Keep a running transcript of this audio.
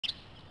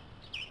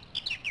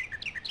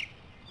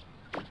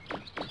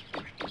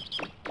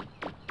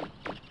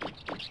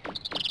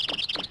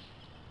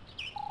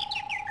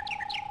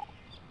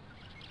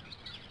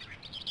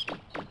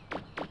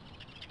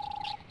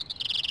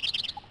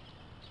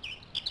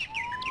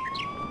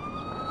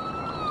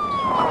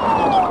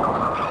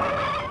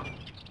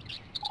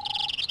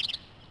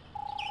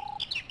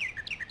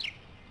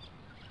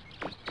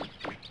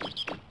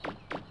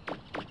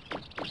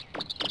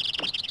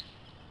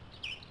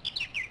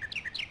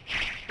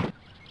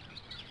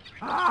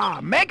Ah,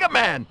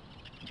 MegaMan!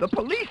 The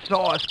police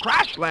saw us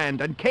crash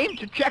land and came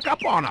to check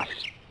up on us.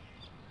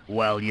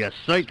 Well, you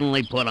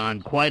certainly put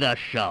on quite a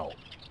show.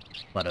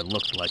 But it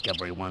looks like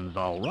everyone's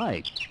all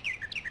right.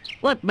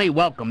 Let me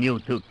welcome you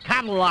to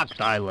Cadillac's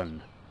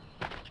Island.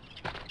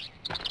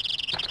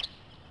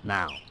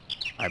 Now,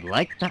 I'd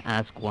like to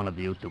ask one of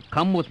you to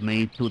come with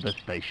me to the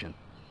station.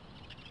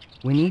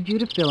 We need you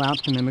to fill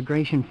out some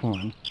immigration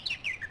forms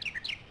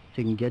so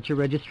you can get your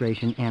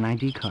registration and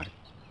ID card.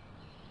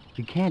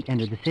 You can't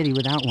enter the city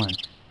without one.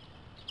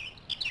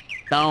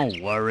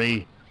 Don't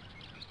worry.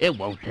 It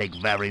won't take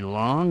very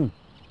long.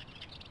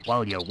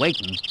 While you're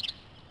waiting,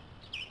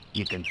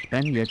 you can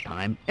spend your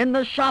time in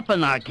the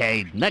shopping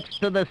arcade next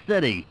to the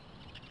city.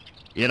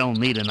 You don't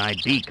need an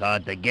ID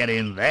card to get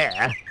in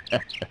there.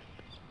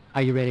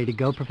 Are you ready to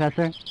go,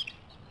 Professor?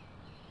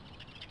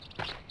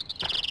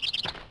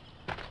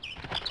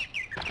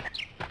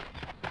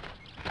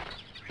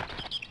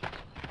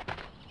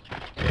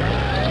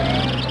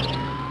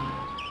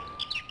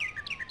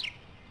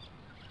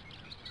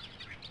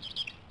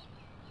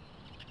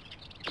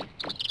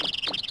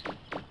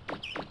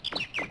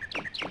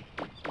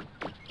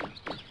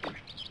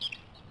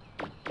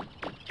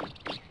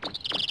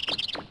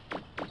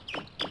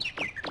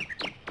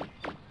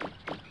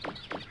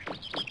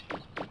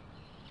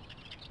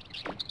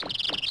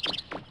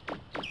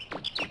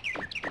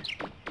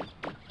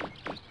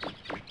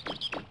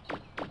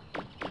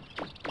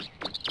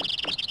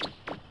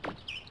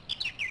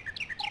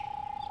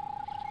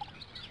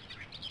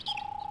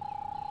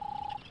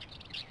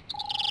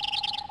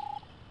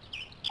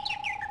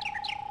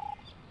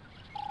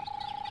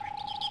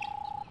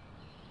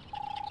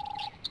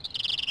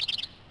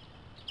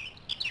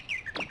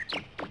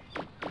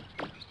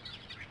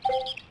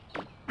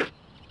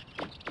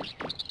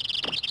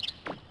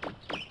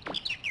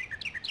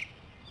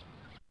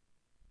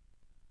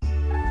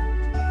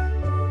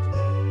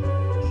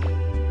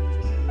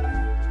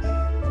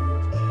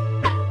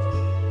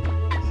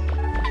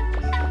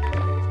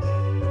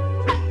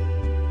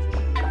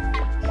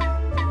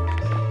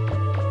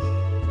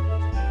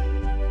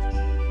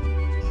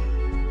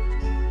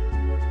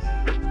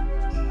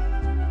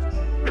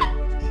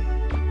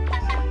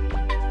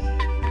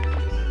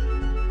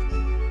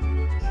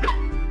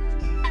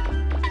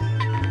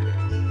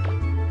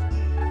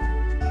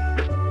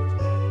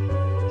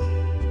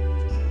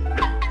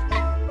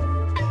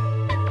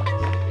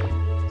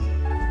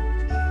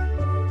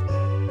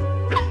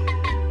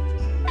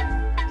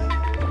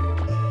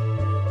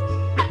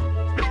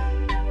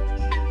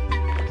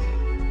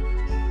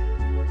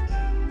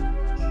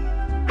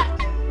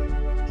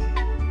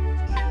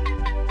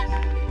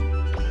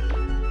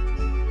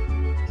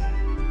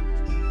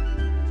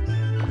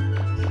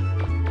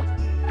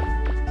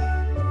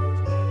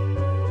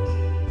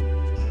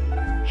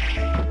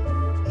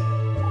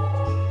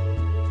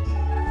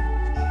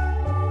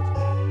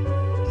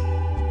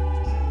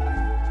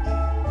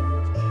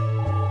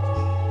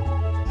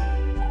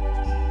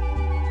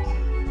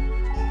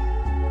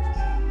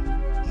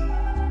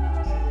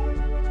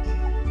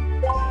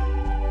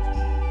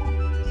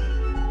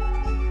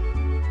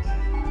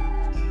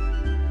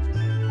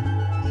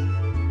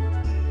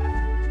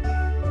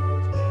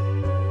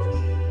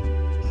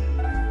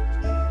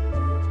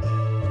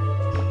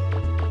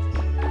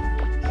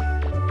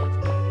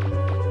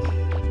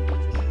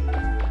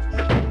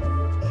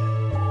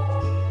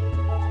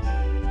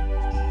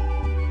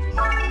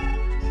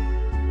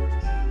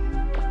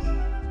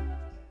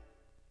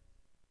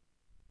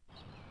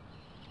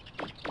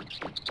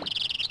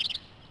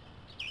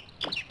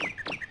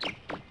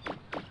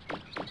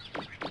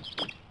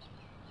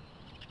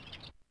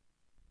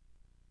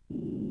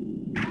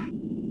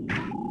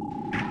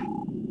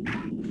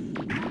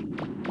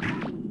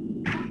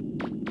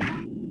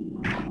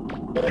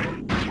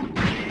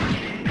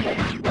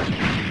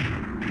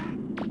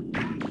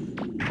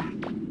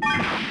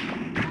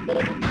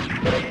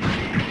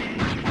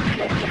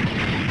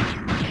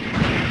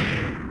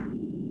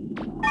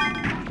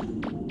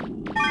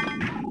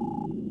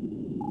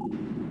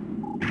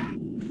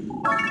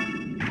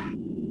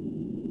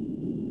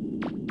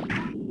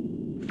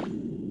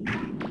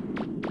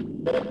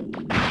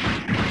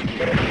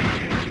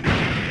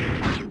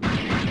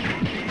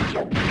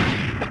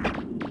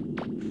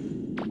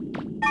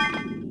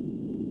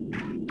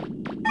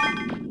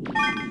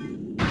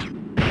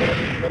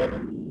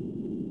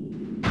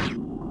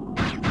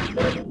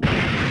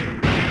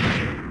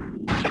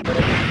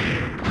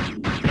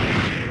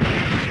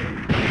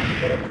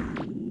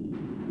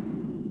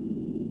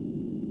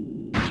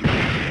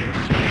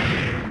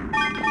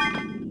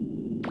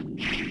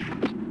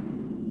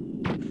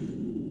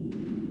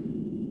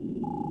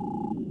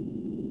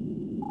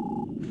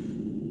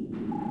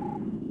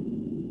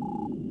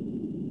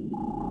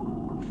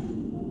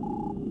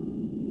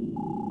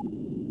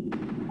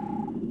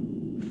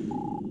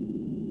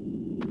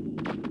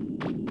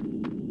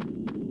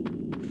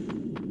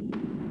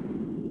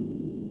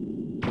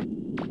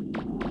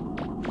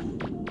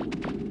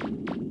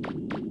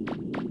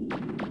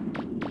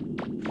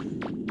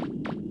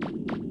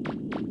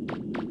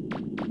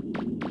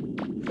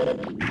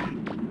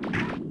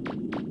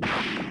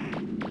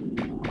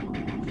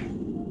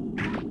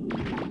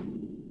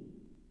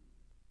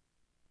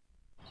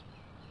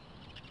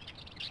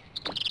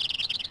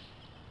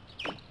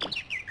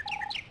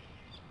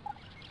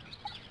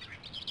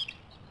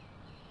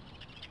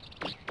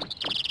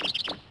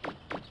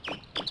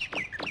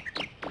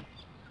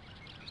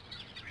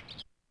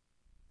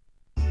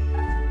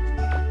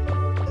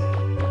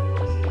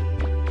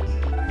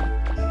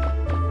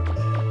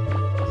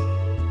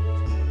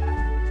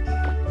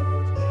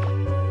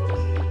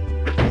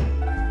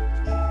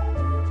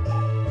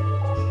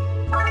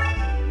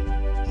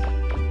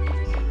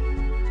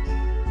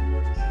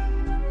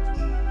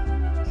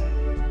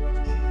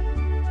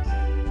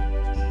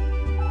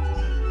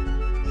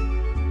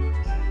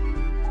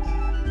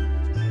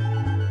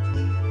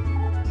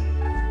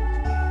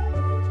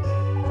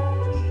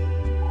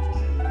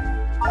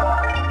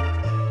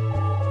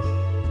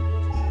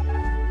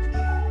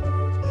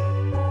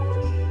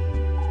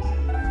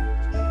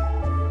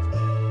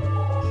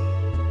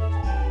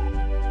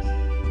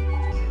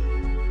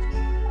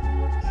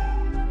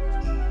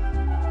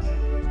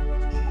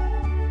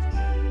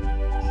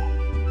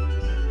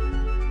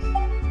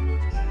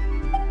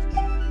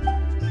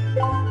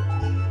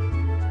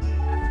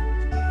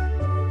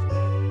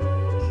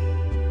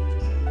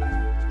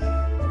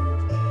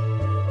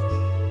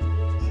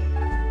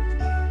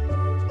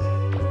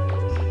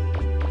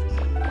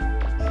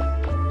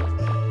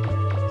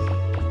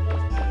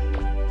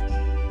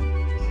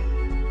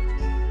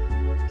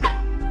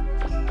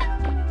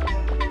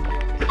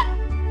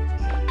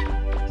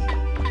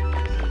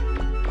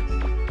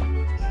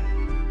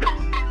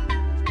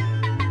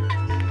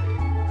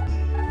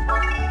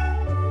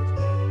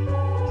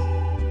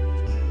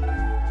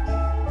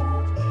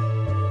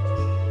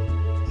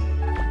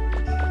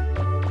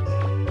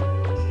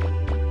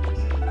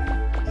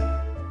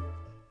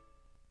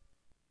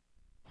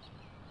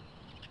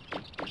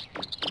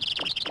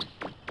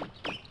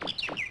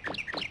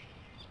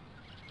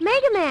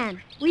 MegaMan,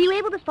 were you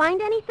able to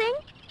find anything?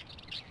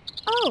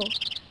 Oh.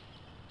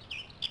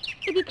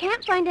 If you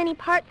can't find any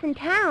parts in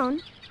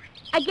town,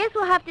 I guess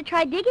we'll have to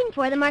try digging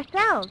for them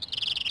ourselves.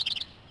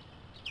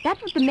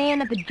 That's what the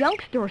man at the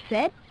junk store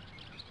said.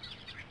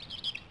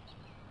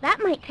 That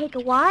might take a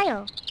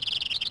while.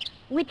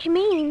 Which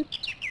means...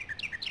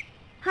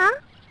 Huh?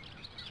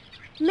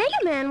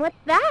 MegaMan, what's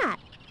that?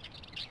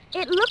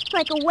 It looks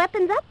like a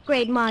weapons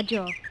upgrade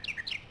module.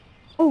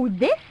 Oh,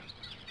 this?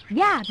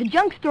 Yeah, the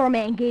junk store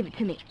man gave it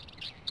to me.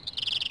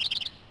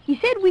 He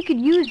said we could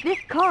use this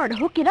car to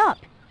hook it up.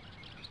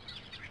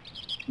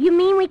 You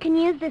mean we can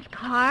use this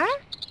car?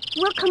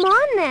 Well, come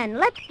on then.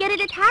 Let's get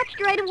it attached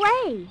right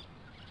away.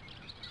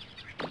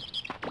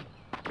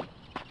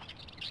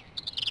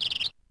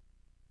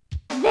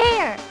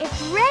 There!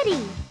 It's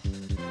ready!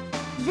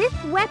 This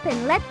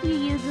weapon lets you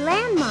use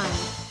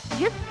landmines.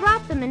 Just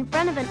drop them in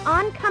front of an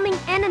oncoming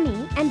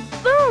enemy and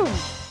boom!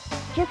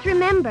 Just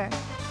remember,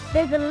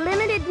 there's a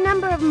limited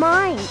number of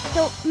mines,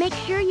 so make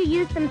sure you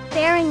use them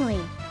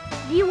sparingly.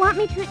 Do you want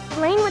me to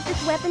explain what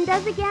this weapon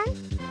does again?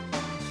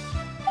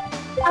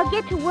 I'll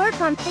get to work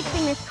on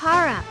fixing this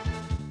car up.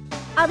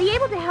 I'll be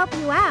able to help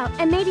you out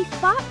and maybe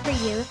spot for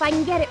you if I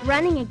can get it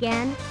running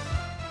again.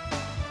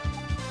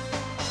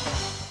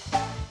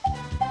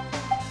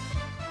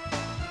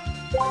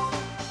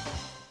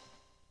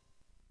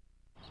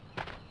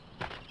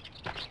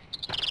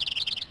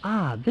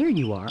 Ah, there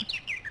you are.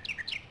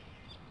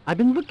 I've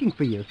been looking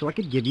for you so I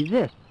could give you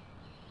this.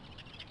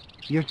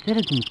 Your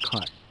citizen's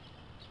card.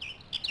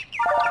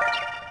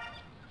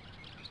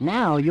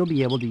 Now you'll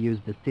be able to use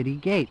the city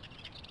gate.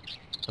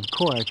 Of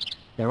course,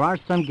 there are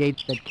some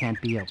gates that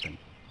can't be opened,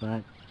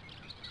 but...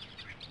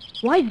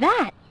 Why's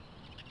that?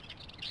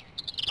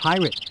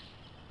 Pirates.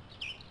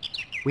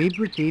 We've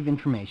received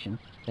information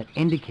that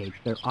indicates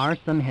there are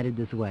some headed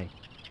this way.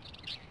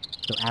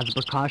 So as a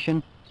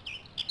precaution,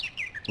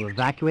 we're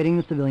evacuating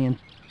the civilians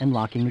and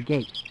locking the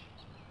gates.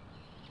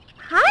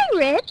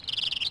 Pirates?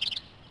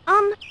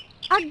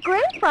 Our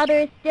grandfather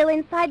is still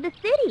inside the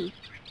city.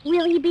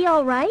 Will he be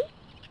all right?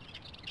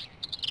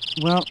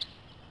 Well,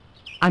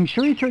 I'm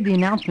sure he's heard the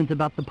announcements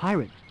about the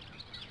pirates.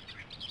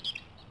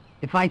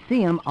 If I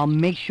see him, I'll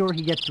make sure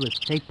he gets to a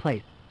safe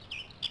place.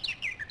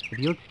 If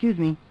you'll excuse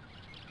me.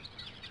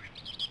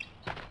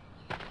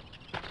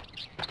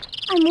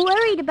 I'm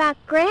worried about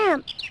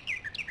Gramps.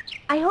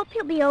 I hope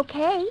he'll be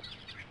okay.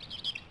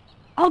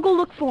 I'll go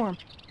look for him.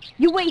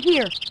 You wait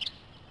here.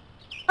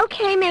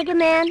 Okay,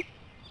 MegaMan.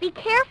 Be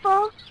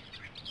careful.